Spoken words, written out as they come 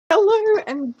Hello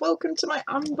and welcome to my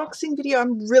unboxing video.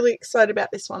 I'm really excited about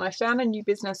this one. I found a new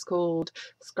business called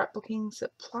Scrapbooking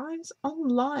Supplies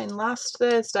Online last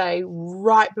Thursday,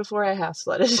 right before our house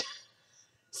flooded.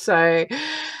 So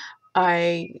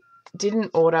I did an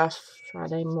order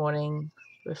Friday morning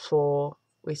before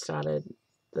we started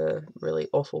the really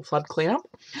awful flood cleanup,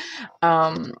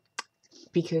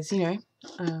 because, I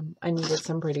needed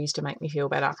some pretties to make me feel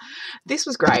better. This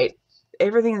was great.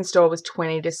 Everything in the store was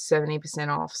 20 to 70%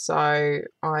 off, so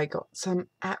I got some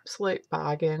absolute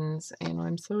bargains and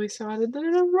I'm so excited that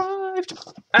it arrived.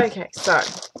 Okay, so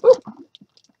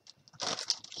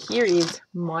here is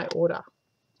my order.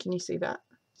 Can you see that?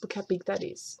 Look how big that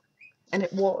is. And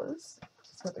it was,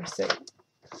 let me see.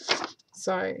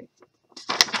 So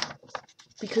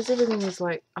because everything is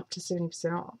like up to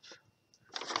 70% off,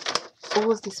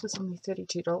 all of this was only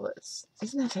 $32.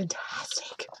 Isn't that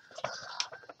fantastic?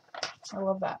 I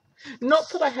love that. Not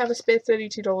that I have a spare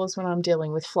 $32 when I'm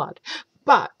dealing with flood,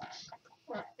 but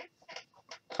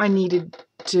I needed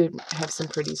to have some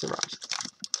pretties arrive.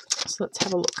 So let's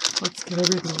have a look. Let's get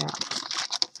everything out.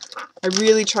 I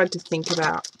really tried to think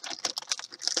about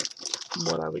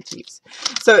what I would use.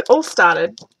 So it all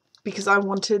started because I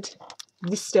wanted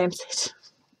this stamp set.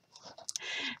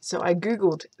 So I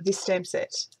googled this stamp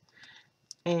set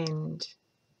and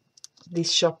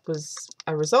this shop was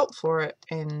a result for it,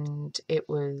 and it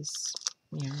was,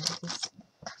 it was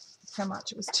how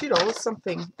much? It was $2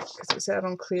 something because it was out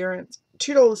on clearance.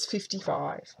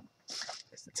 $2.55.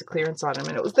 It's a clearance item,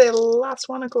 and it was their last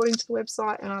one according to the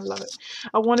website, and I love it.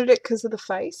 I wanted it because of the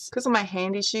face. Because of my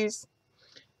hand issues,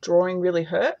 drawing really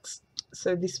hurts,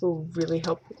 so this will really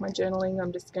help with my journaling.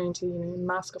 I'm just going to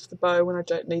mask off the bow when I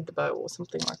don't need the bow or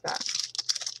something like that.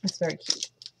 It's very cute.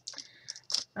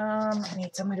 I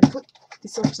need somewhere to put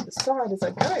this off to the side as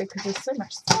I go because there's so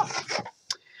much stuff.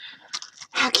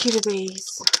 How cute are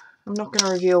these? I'm not going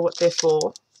to reveal what they're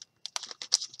for,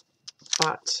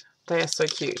 but they are so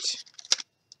cute.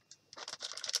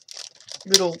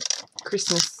 Little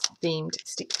Christmas themed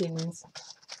stick pins,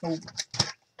 or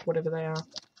whatever they are.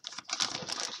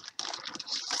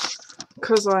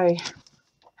 Because I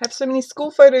have so many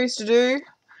school photos to do,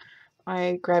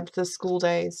 I grabbed the school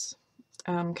days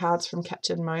cards from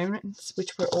Captured Moments,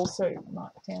 which were also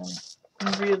marked down.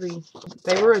 Really,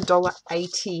 they were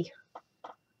 $1.80.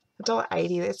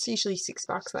 $1.80. That's usually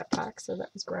 $6 that pack, so that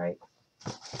was great.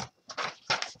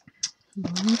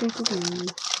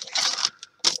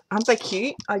 Aren't they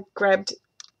cute? I grabbed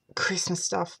Christmas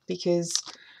stuff because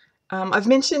I've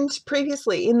mentioned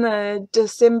previously in the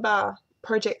December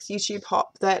Projects YouTube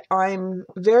hop that I'm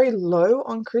very low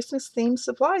on Christmas themed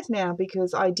supplies now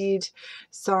because I did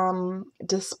some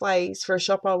displays for a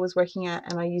shop I was working at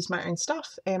and I used my own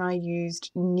stuff and I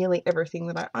used nearly everything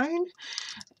that I own.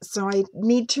 So I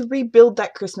need to rebuild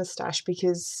that Christmas stash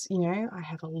because, I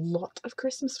have a lot of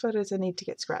Christmas photos I need to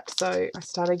get scrapped. So I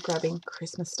started grabbing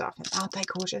Christmas stuff, and aren't they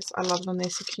gorgeous? I love them. They're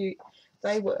so cute.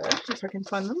 They were, if I can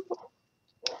find them,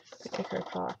 the Echo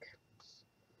Park.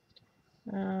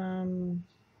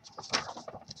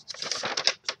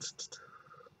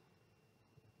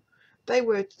 They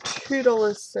were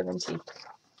 $2.70.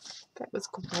 That was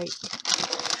great.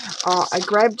 I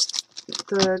grabbed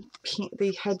the pink.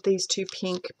 They had these two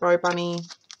pink Bow Bunny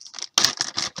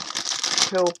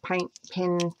pearl paint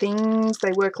pen things.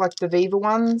 They work like the Viva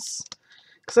ones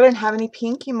because I don't have any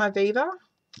pink in my Viva,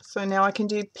 so now I can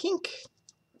do pink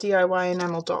DIY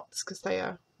enamel dots because they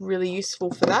are really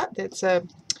useful for that.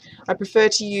 I prefer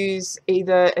to use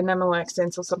either enamel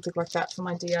accents or something like that for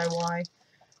my DIY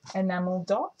enamel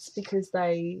dots because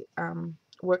they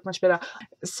work much better.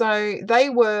 So they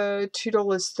were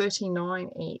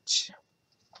 $2.39 each.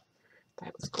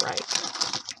 That was great.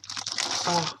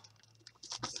 Oh,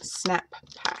 snap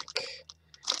pack.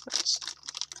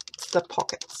 It's the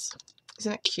pockets.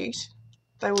 Isn't it cute?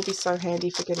 They will be so handy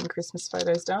for getting Christmas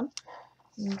photos done.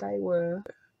 And they were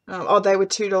they were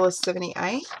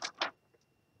 $2.78.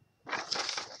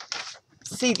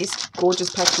 See this gorgeous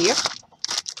pack here?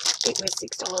 It was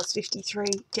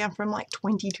 $6.53, down from like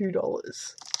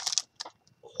 $22.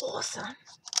 Awesome.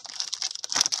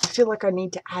 I feel like I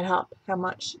need to add up how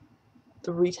much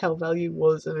the retail value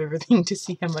was of everything to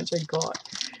see how much I got.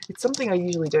 It's something I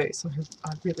usually do, so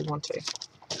I really want to.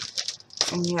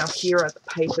 And now here are the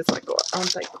papers I got.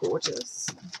 Aren't they gorgeous?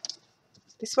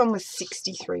 This one was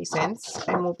 63 cents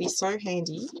and will be so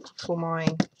handy for my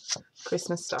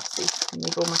Christmas stuff. See, I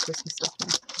need all my Christmas stuff now.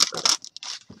 Got it.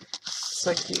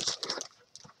 So cute.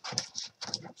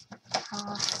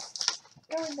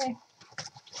 Go in there.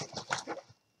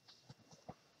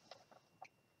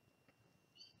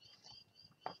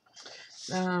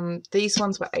 These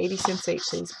ones were 80 cents each,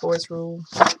 these Boys Rule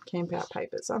camp out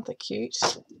papers. Aren't they cute?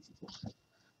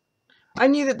 I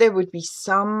knew that there would be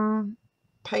some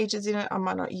pages in it I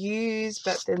might not use,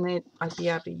 but then I'd be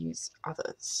able to use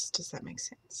others. Does that make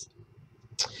sense?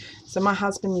 So my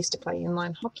husband used to play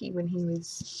inline hockey when he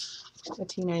was a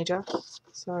teenager,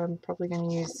 so I'm probably going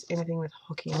to use anything with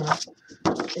hockey in it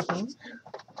for him.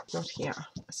 Not here.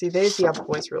 See, there's the other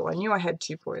Boys Rule. I knew I had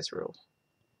 2 Boys Rule.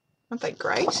 Aren't they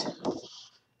great?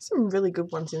 Some really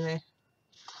good ones in there.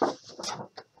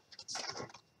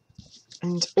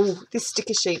 And oh, this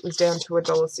sticker sheet was down to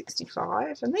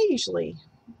 $1.65, and they usually,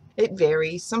 it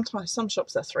varies. Sometimes some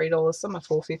shops are $3, some are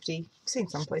 $4.50. I've seen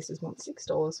some places want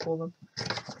 $6 for them.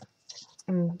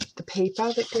 And the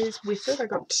paper that goes with it, I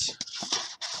got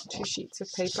 2 sheets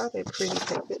of paper. They're pretty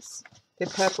papers. They're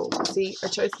purple. See, I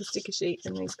chose the sticker sheet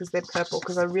and these because they're purple,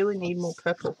 because I really need more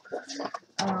purple.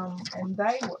 And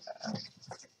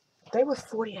they were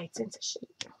 48 cents a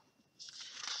sheet.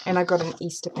 And I got an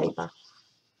Easter paper,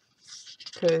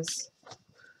 because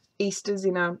Easter's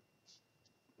in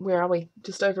where are we?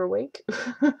 Just over a week.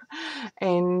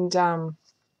 And I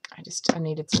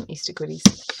needed some Easter goodies.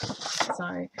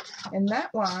 So, and that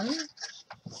one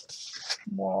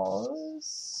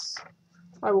was,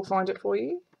 I will find it for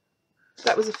you.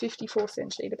 That was a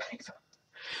 54-cent sheet of paper.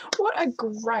 What a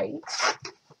great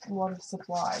lot of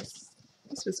supplies.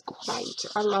 This was great.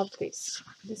 I love this.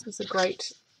 This was a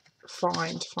great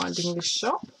finding this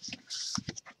shop,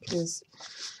 because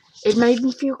it made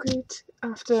me feel good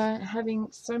after having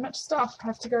so much stuff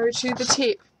have to go to the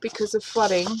tip because of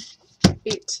flooding.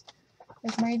 It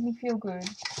has made me feel good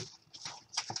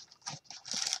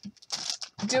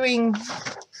doing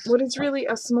what is really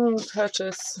a small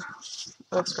purchase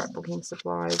of scrapbooking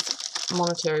supplies,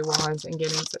 monetary wise, and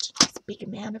getting such a big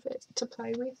amount of it to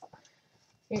play with.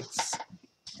 It's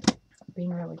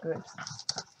been really good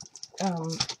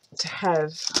to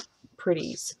have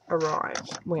pretties arrive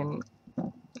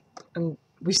and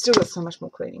we've still got so much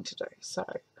more cleaning to do, so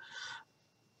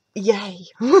yay.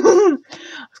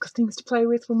 I've got things to play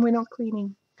with when we're not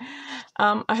cleaning.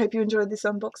 I hope you enjoyed this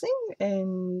unboxing,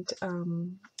 and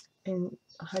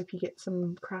I hope you get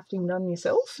some crafting done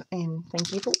yourself, and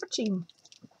thank you for watching.